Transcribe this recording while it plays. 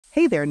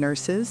Hey there,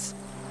 nurses.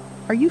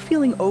 Are you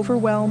feeling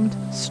overwhelmed,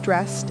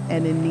 stressed,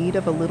 and in need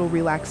of a little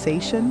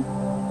relaxation?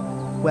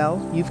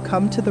 Well, you've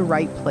come to the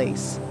right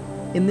place.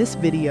 In this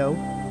video,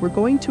 we're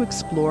going to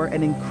explore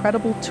an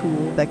incredible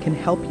tool that can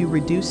help you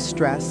reduce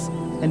stress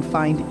and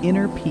find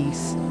inner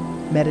peace: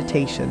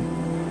 meditation.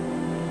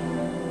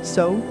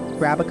 So,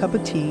 grab a cup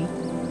of tea,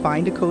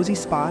 find a cozy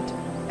spot,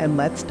 and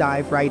let's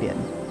dive right in.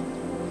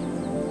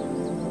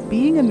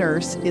 Being a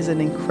nurse is an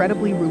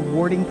incredibly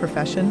rewarding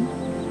profession,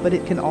 but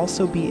it can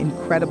also be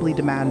incredibly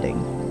demanding.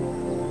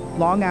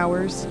 Long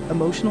hours,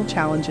 emotional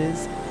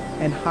challenges,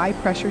 and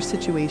high-pressure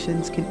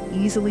situations can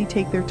easily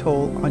take their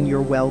toll on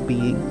your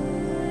well-being.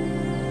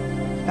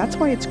 That's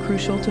why it's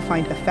crucial to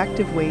find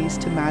effective ways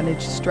to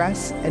manage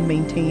stress and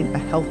maintain a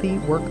healthy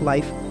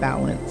work-life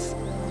balance.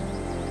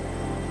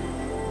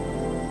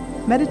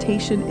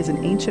 Meditation is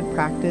an ancient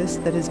practice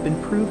that has been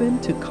proven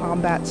to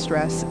combat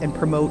stress and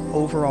promote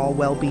overall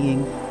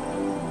well-being.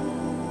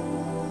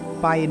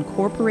 By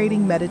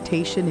incorporating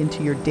meditation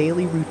into your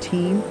daily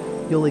routine,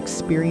 you'll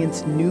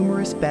experience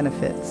numerous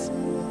benefits.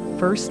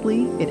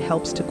 Firstly, it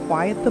helps to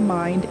quiet the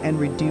mind and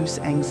reduce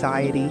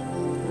anxiety.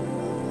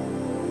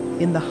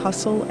 In the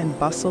hustle and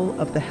bustle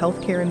of the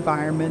healthcare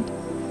environment,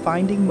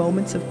 finding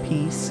moments of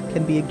peace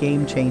can be a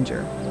game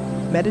changer.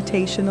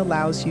 Meditation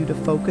allows you to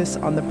focus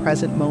on the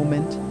present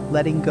moment,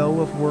 letting go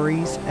of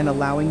worries and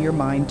allowing your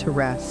mind to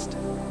rest.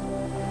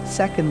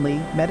 Secondly,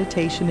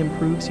 meditation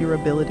improves your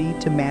ability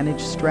to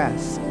manage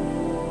stress.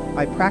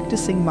 By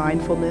practicing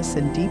mindfulness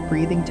and deep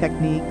breathing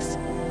techniques,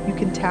 you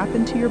can tap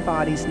into your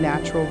body's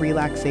natural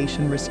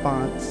relaxation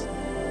response.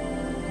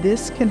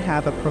 This can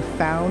have a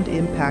profound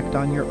impact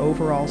on your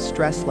overall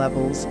stress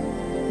levels,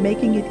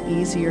 making it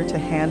easier to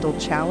handle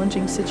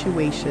challenging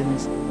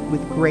situations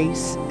with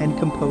grace and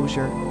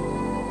composure.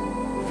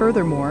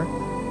 Furthermore,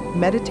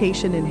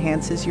 meditation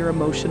enhances your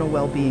emotional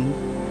well-being.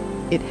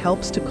 It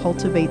helps to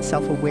cultivate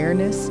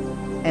self-awareness,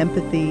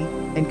 empathy,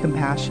 and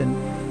compassion,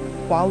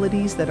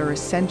 qualities that are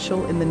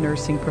essential in the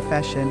nursing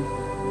profession.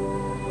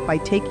 By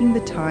taking the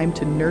time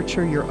to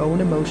nurture your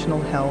own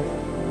emotional health,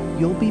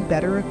 you'll be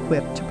better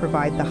equipped to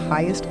provide the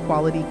highest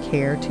quality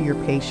care to your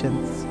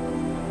patients.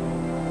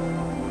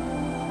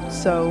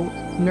 So,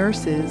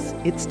 nurses,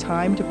 it's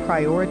time to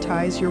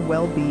prioritize your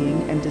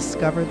well-being and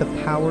discover the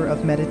power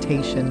of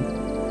meditation.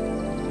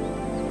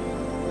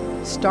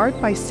 Start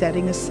by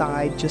setting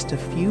aside just a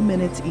few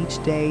minutes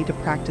each day to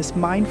practice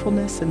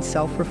mindfulness and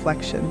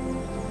self-reflection.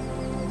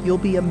 You'll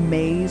be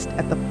amazed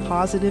at the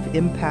positive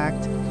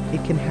impact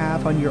it can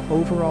have on your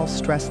overall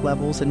stress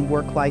levels and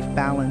work-life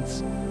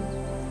balance.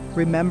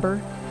 Remember,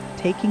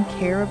 taking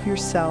care of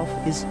yourself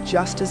is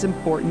just as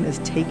important as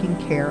taking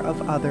care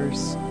of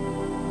others.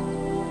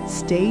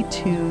 Stay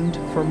tuned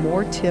for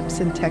more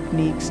tips and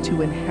techniques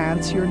to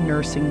enhance your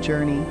nursing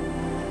journey.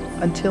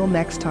 Until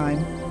next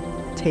time,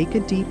 take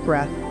a deep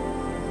breath,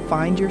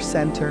 find your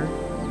center,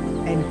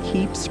 and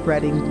keep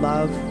spreading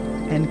love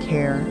and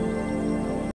care.